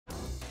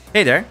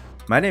Hey there,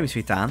 my name is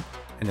Vitaan,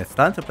 and it's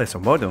time to play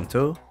some Voidblume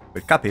 2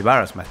 with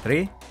Capybara's map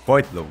 3,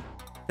 Voidblume.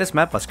 This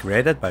map was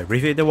created by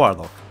Rivi the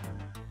Warlock.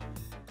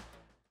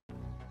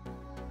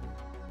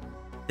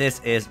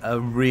 This is a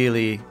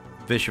really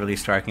visually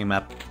striking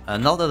map.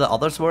 Not that the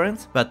others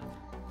weren't, but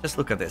just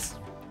look at this.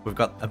 We've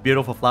got a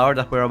beautiful flower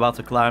that we're about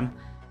to climb,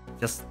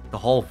 just the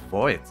whole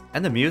void,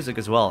 and the music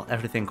as well,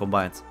 everything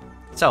combined.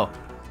 So,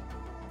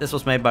 this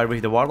was made by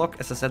Rivi the Warlock,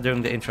 as I said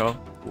during the intro,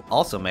 who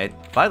also made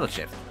Vital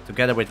Shift,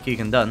 together with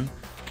Keegan Dunn,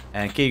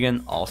 and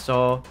Keegan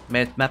also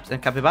made maps in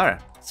Capybara.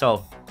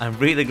 So, I'm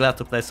really glad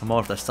to play some more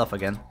of their stuff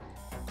again.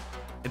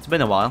 It's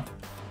been a while.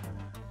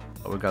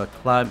 So we're gonna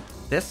climb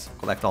this,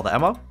 collect all the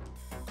ammo,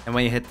 and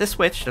when you hit this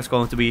switch, there's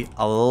going to be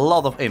a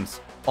lot of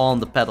imps on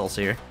the pedals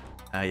here.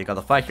 You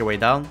gotta fight your way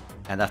down,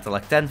 and after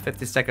like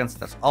 10-15 seconds,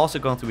 there's also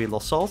going to be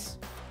Lost Souls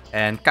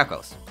and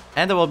Kakos.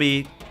 And there will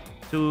be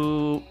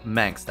 2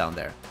 Mancs down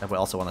there that we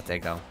also want to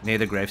take down, near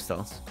the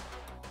gravestones.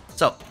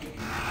 So,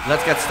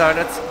 let's get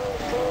started.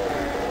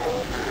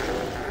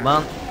 Come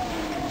on.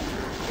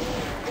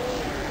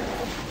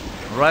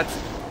 Alright.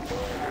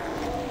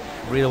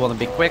 Really want to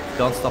be quick,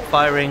 don't stop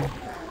firing.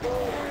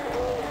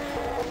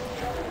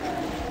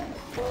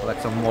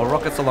 Collect some more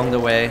rockets along the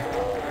way.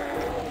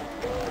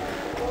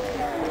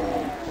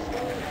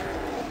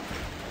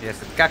 Here's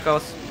the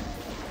Kakos.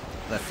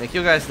 Let's take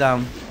you guys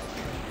down.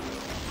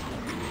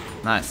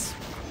 Nice.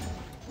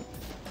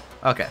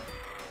 Okay.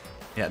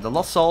 Yeah, the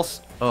Lost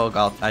Souls. Oh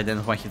god, I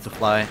didn't want you to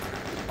fly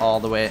all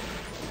the way.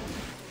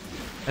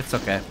 It's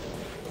okay.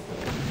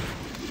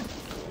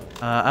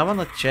 I want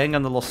to chain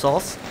on the Lost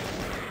Souls.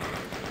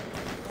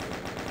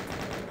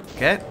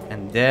 Okay,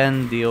 and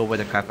then deal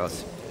with the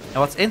Kakos. And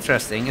what's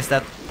interesting is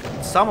that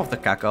some of the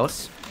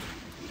Kakos,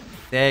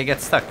 they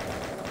get stuck.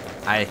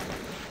 I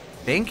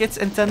think it's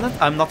intended,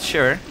 I'm not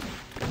sure.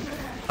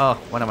 Oh,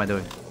 what am I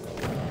doing?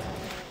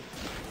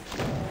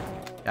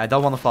 I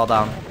don't want to fall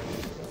down.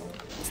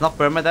 It's not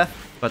permadeath,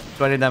 but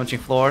 20 damaging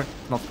floor,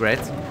 not great.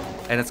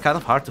 And it's kind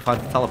of hard to find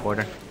the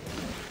teleporter.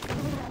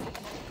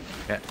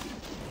 Okay.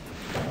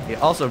 You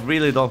also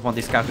really don't want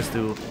these Kakos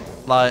to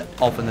fly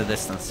off in the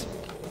distance.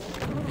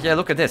 But yeah,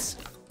 look at this.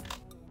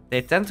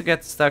 They tend to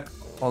get stuck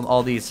on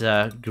all these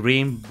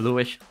green,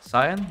 bluish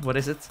cyan, what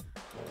is it?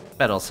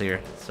 Petals here.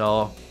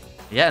 So,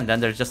 yeah, and then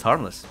they're just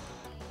harmless.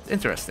 It's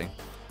interesting.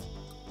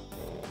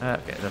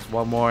 Okay, there's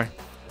one more.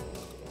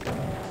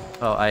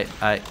 Oh,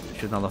 I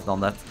should not have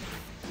done that.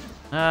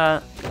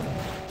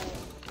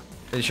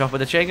 Finish off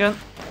with the chain gun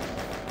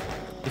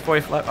before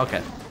you fly.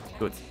 Okay,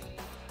 good.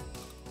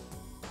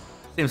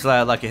 Seems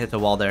like you hit the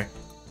wall there.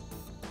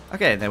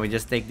 Okay, then we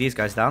just take these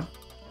guys down.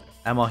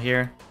 Ammo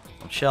here,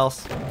 some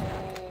shells.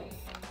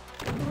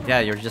 Yeah,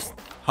 you're just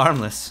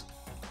harmless.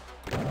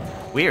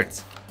 Weird.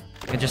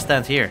 You can just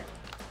stand here.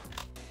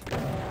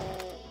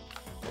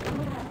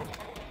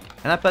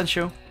 Can I punch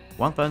you?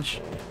 One punch.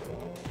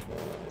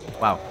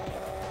 Wow.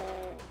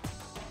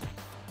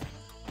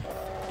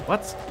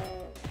 What?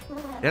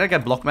 Did I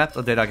get block mapped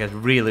or did I get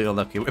really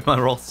unlucky with my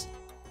rolls?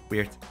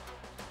 Weird.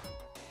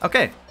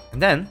 Okay,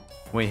 and then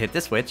when you hit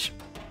this switch,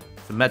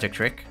 it's a magic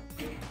trick.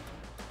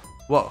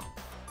 Whoa.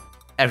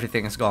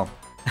 Everything is gone.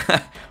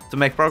 To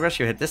make progress,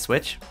 you hit this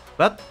switch,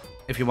 but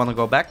if you want to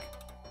go back,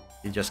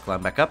 you just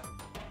climb back up.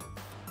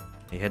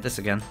 You hit this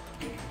again,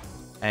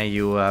 and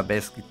you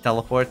basically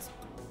teleport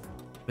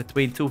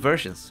between 2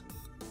 versions.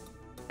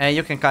 And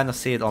you can kind of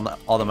see it on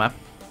the map.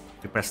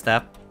 You press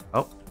tab.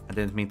 Oh, I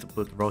didn't mean to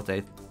put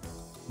rotate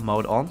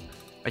mode on.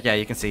 But yeah,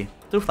 you can see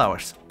 2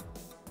 flowers.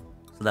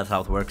 So that's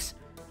how it works.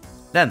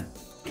 Then,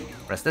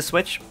 press this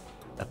switch.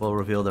 That will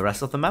reveal the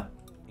rest of the map,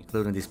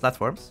 including these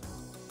platforms.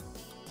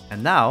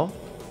 And now,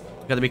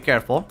 you gotta be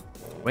careful.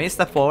 When you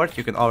step forward,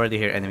 you can already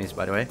hear enemies,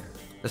 by the way.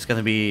 There's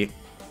gonna be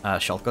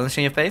shotgunners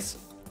in your face.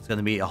 There's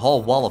gonna be a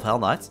whole wall of Hell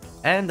Knights.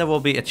 And there will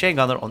be a chain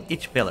gunner on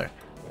each pillar.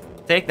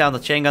 Take down the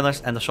chain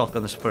gunners and the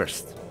shotgunners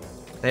first.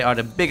 They are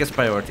the biggest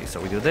priority. So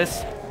we do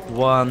this.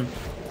 1.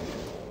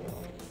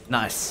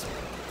 Nice.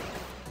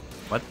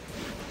 What?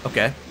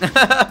 Okay.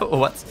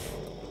 What?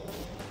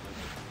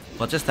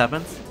 What just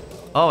happened?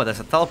 Oh, there's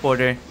a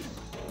teleporter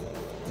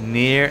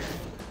near...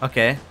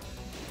 Okay.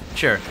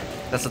 Sure.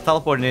 There's a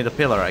teleporter near the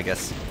pillar, I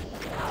guess.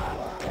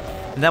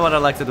 And then what I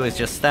like to do is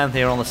just stand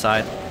here on the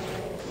side.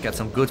 Get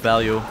some good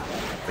value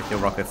with your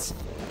rockets.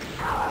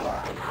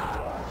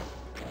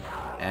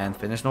 And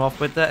finish them off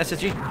with the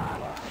SSG.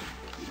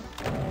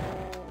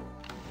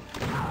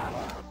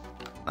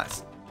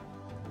 Nice.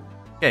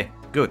 Okay,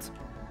 good.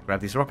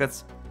 Grab these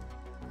rockets.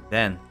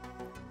 Then,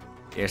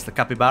 here's the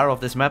capybara of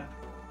this map.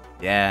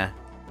 Yeah,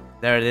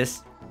 there it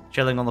is.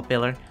 Chilling on the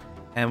pillar.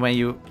 And when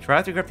you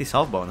try to grab these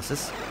health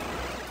bonuses,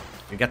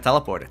 you get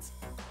teleported.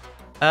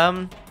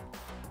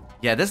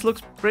 Yeah, this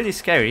looks pretty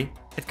scary.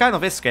 It kind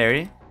of is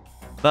scary,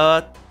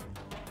 but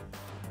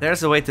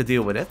there's a way to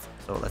deal with it.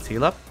 So let's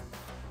heal up.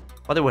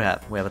 What do we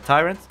have? We have a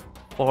Tyrant,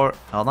 4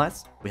 Hell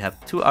Knights, we have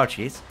 2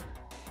 Archies.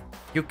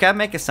 You can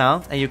make a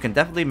sound, and you can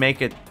definitely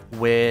make it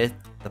with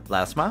the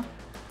Plasma,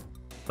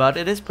 but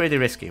it is pretty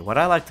risky. What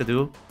I like to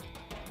do,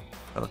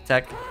 I'll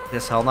attack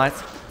this Hell Knight,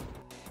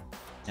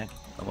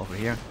 Come over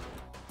here.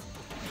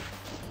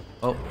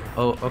 Oh,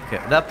 okay.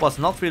 That was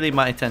not really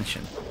my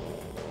intention.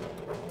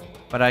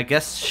 But I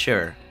guess,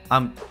 sure.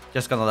 I'm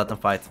just gonna let them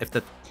fight. If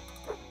the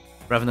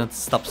Revenant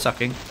stops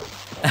sucking.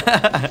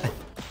 I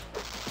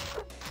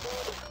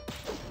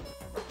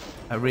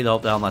really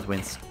hope the Helmet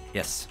wins.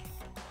 Yes.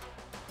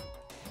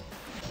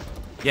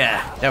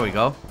 Yeah, there we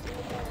go.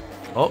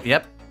 Oh,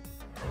 yep.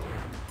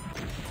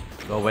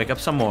 Go wake up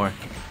some more.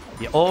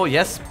 Yeah, oh,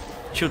 yes.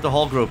 Shoot the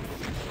whole group.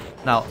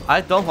 Now,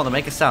 I don't want to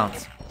make a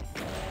sound.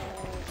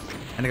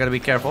 And I gotta be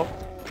careful.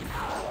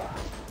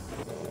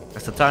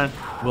 Because the Tyrant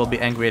will be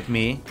angry at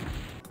me.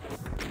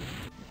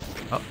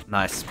 Oh,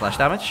 nice. Splash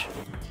damage.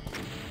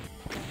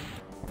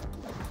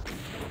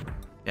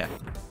 Yeah.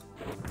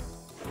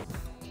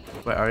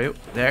 Where are you?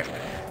 There.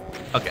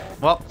 Okay,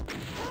 well,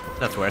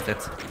 that's worth it.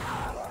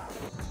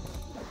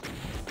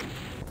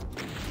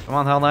 Come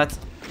on, Hell Knight.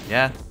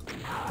 Yeah.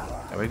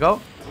 There we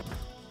go.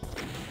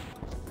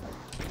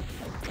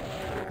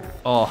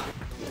 Oh.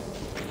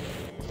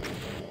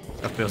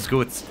 That feels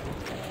good.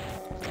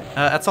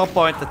 At some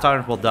point, the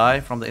Tyrant will die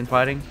from the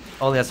infighting.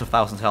 Only has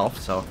 1,000 health,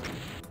 so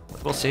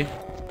we'll see.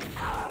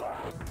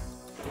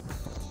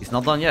 He's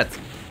not done yet.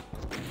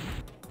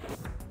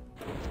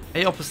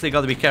 And you obviously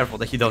gotta be careful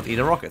that you don't eat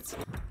a rocket.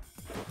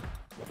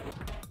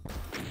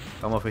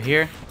 Come over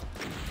here.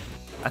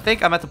 I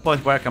think I'm at the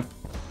point where I can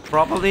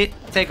probably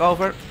take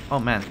over. Oh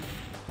man.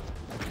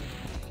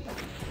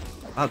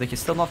 Oh, did you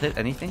still not hit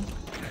anything?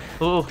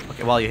 Ooh,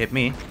 okay, well you hit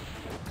me.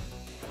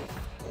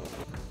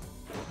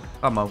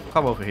 Come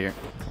over here.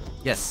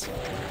 Yes,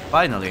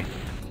 finally.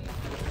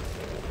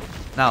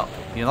 Now,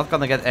 you're not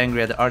gonna get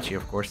angry at the Archie,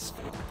 of course.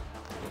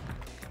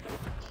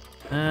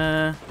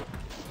 Get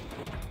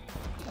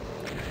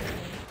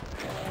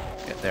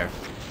there.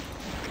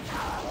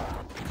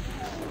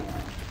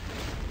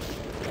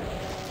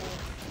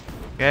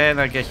 Okay,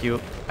 and I get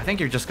you. I think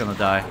you're just gonna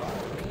die.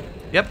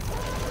 Yep.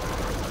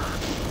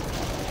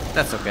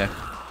 That's okay.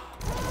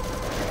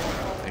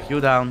 Take you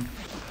down.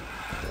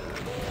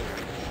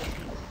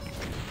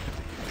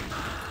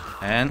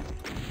 And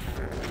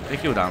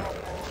take you down.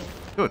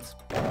 Good.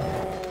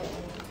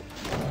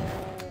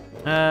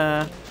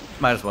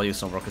 Might as well use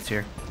some rockets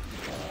here.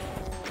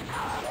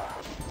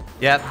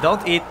 Yeah,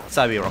 don't eat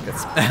Cyber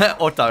rockets.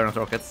 Or Tyrant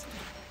rockets.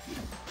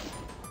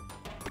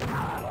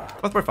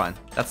 But we're fine.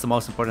 That's the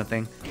most important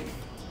thing.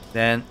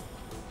 Then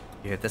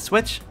you hit the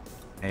switch.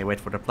 And you wait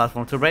for the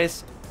platform to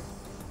raise.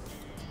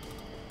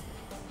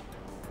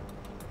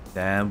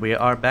 Then we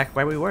are back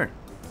where we were.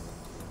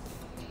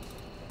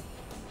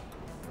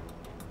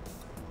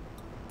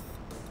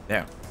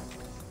 There.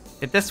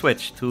 Hit this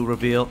switch to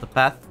reveal the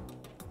path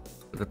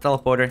to the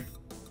teleporter.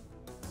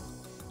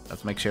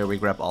 Let's make sure we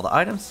grab all the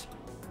items.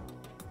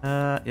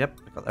 Yep,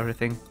 I got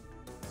everything.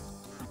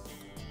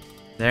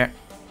 There.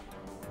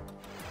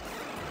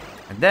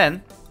 And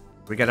then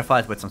we get a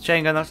fight with some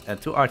chain gunners and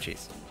 2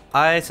 Archies.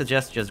 I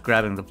suggest just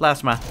grabbing the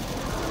plasma.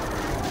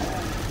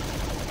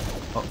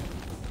 Oh.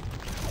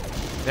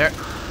 There.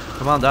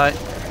 Come on, die.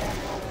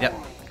 Yep.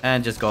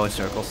 And just go in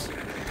circles.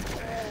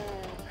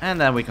 And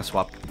then we can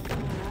swap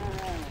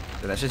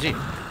to the SSG.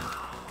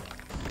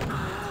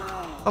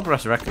 Stop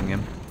resurrecting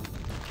him.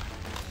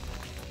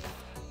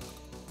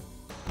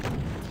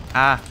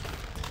 Ah.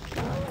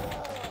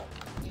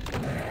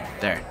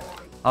 There.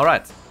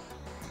 Alright.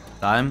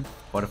 Time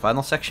for the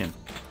final section.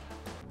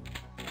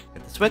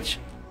 Hit the switch.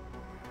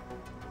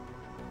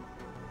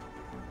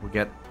 We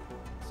get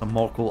some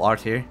more cool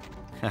art here.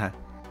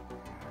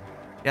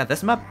 Yeah,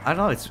 this map, I don't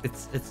know,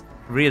 it's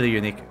really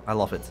unique. I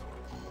love it.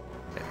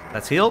 Okay,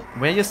 let's heal.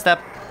 When you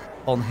step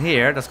on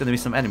here, there's gonna be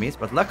some enemies,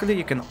 but luckily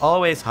you can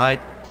always hide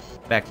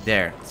back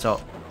there.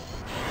 So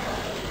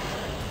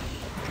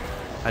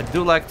I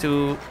do like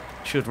to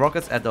shoot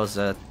rockets at those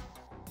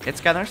hit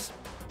scanners.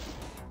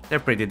 They're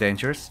pretty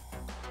dangerous.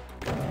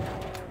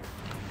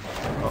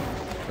 Oh,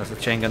 there's a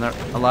chain gunner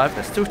alive.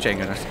 There's 2 chain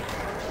gunners.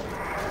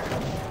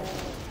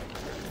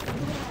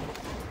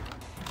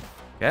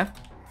 Okay.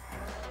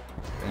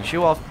 Finish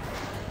you off.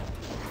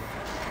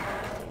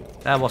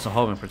 That was a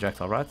homing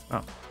projectile, right?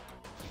 Oh.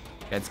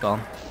 Okay, it's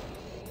gone.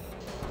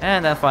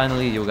 And then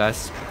finally you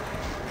guys.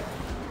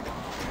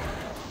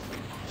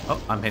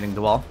 Oh, I'm hitting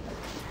the wall.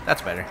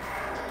 That's better.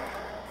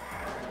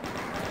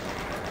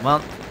 Come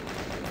on.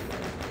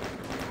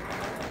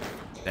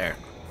 There.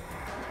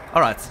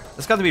 Alright,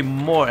 there's got to be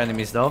more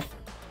enemies though.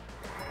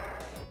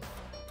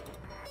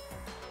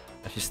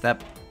 If you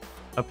step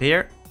up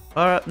here.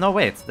 No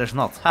wait, there's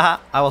not. Haha,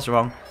 I was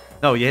wrong.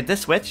 No, you hit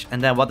this switch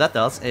and then what that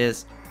does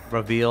is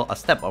reveal a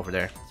step over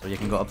there. So you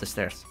can go up the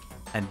stairs.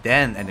 And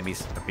then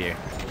enemies appear.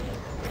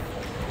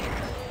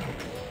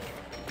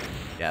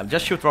 Yeah,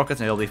 just shoot rockets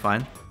and you'll be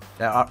fine.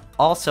 There are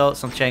also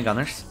some chain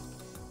gunners.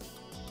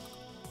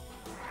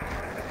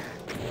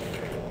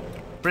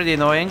 Pretty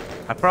annoying.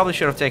 I probably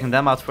should have taken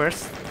them out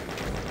first.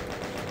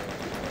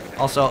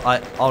 Also,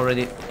 I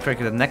already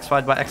triggered the next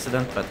fight by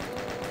accident, but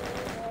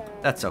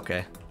that's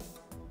okay.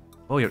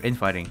 Oh, you're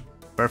infighting.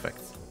 Perfect.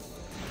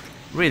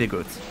 Really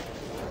good.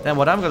 Then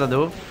what I'm gonna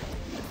do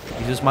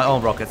is use my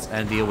own rockets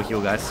and deal with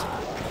you guys.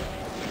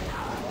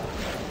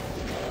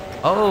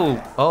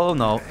 Oh, oh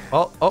no.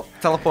 Oh, oh,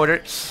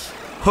 teleporter.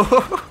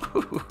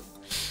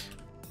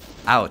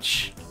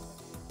 Ouch.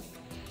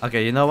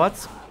 Okay, you know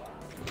what?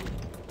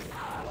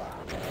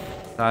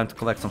 Time to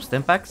collect some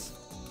stim packs.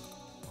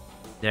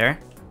 There.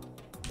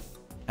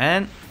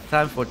 And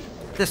time for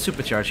this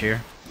supercharge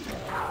here.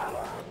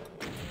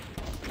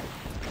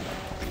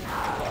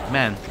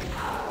 Man.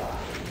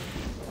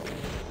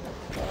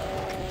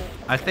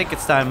 I think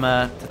it's time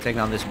to take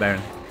down this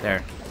Baron.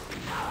 There.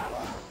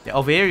 Yeah,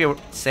 over here you're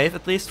safe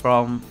at least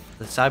from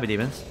the cyber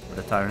demons, or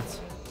the tyrants.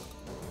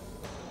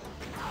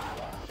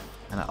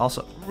 And I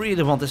also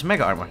really want this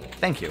mega armor.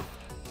 Thank you.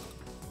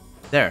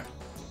 There.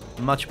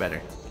 Much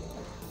better.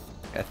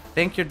 I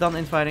think you're done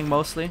infighting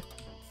mostly.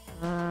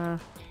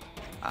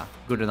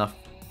 Good enough.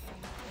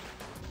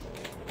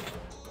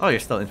 Oh, you're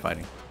still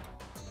infighting.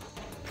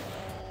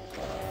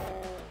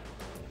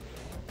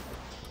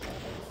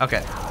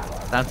 Okay.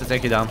 Time to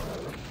take you down.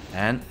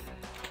 And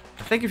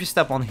I think if you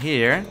step on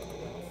here,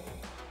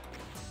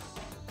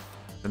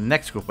 the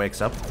next group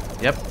wakes up.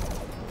 Yep.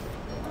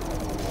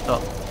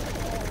 So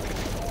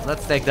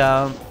let's take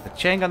down the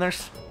chain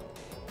gunners.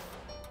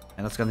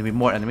 And that's gonna be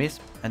more enemies.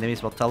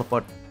 Enemies will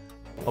teleport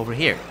over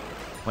here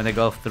when they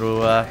go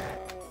through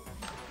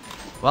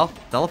well,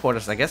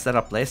 teleporters I guess that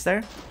are placed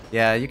there.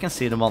 Yeah, you can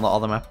see them on the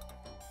other map.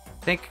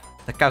 I think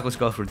the Kakos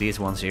go through these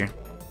ones here.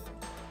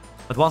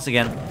 But once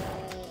again,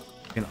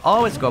 you can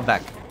always go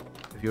back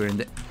if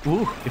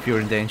you're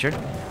in danger.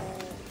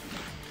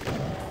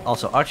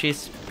 Also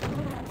Archies.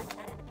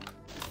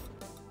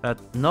 But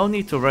no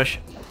need to rush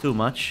too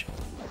much.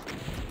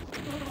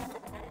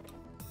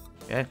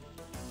 Okay,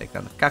 take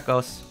down the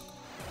Kakos.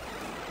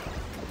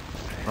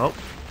 Oh.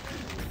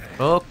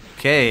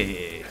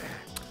 Okay.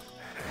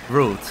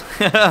 Rude.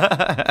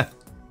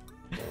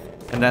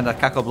 And then that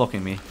Kako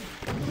blocking me.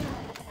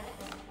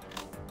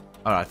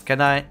 Alright,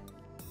 can I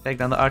take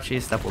down the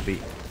Archies? That will be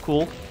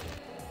cool.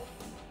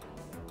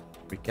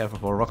 Be careful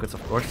for rockets,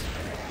 of course.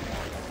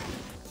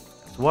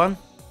 That's one.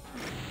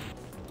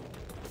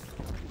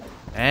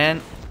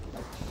 And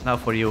now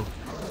for you.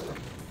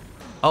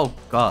 Oh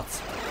god.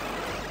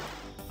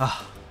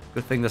 Ah,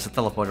 good thing there's a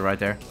teleporter right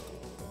there.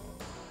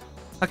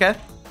 Okay.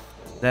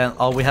 Then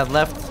all we have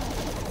left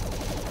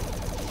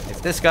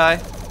is this guy,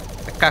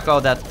 a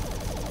Kako that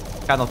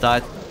kind of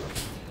died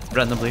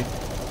randomly,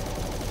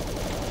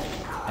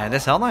 and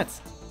this Hell Knight.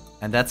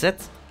 And that's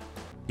it.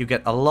 You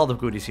get a lot of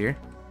goodies here.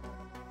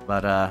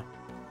 But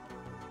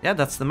yeah,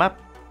 that's the map.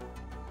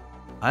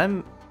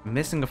 I'm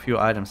missing a few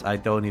items. I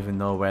don't even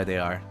know where they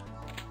are.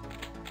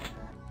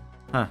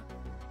 Huh.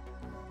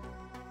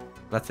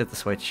 Let's hit the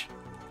switch.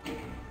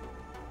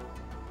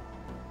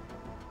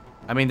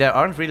 I mean, there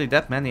aren't really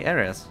that many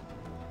areas.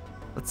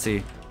 Let's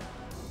see.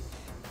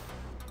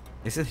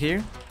 Is it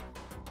here?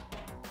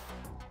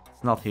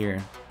 It's not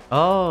here.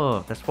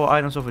 Oh, there's 4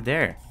 items over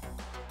there.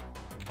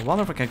 I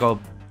wonder if I can go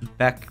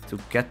back to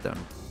get them.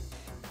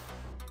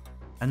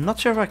 I'm not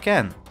sure if I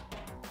can.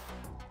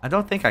 I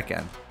don't think I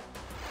can.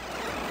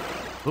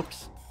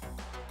 Oops.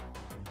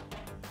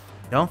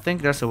 Don't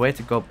think there's a way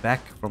to go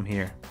back from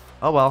here.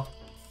 Oh well.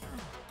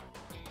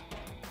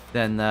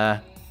 Then,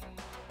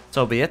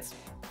 so be it.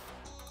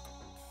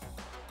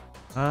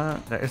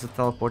 There is a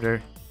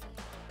teleporter.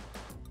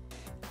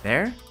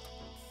 There?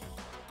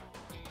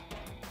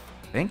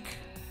 I think.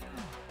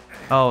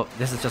 Oh,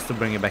 this is just to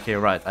bring it back here.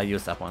 Right, I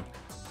used that one.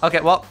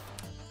 Okay, well,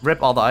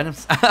 rip all the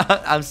items.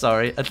 I'm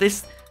sorry. At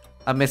least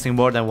I'm missing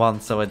more than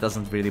one, so it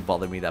doesn't really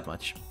bother me that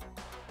much.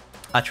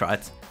 I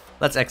tried.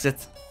 Let's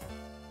exit.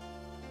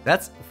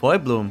 That's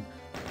Voidblume.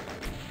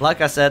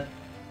 Like I said,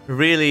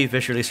 really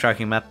visually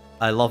striking map.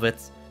 I love it.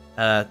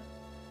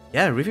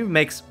 Yeah, Review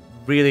makes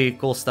really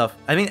cool stuff.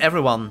 I mean,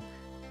 everyone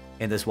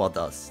in this WAD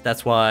does.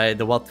 That's why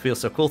the WAD feels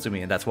so cool to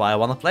me, and that's why I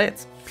want to play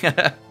it.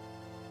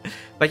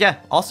 But yeah,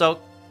 also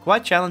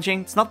quite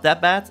challenging. It's not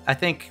that bad. I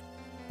think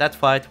that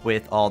fight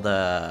with all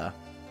the...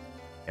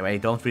 Anyway, you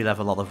don't really have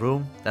a lot of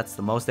room. That's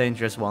the most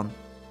dangerous one.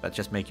 But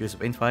just make use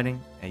of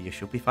infighting, and you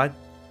should be fine.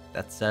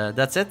 That's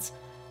it.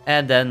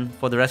 And then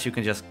for the rest, you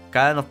can just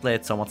kind of play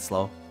it somewhat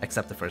slow,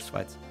 except the first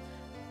fight.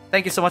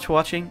 Thank you so much for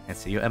watching, and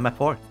see you in map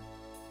 4.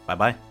 Bye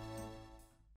bye.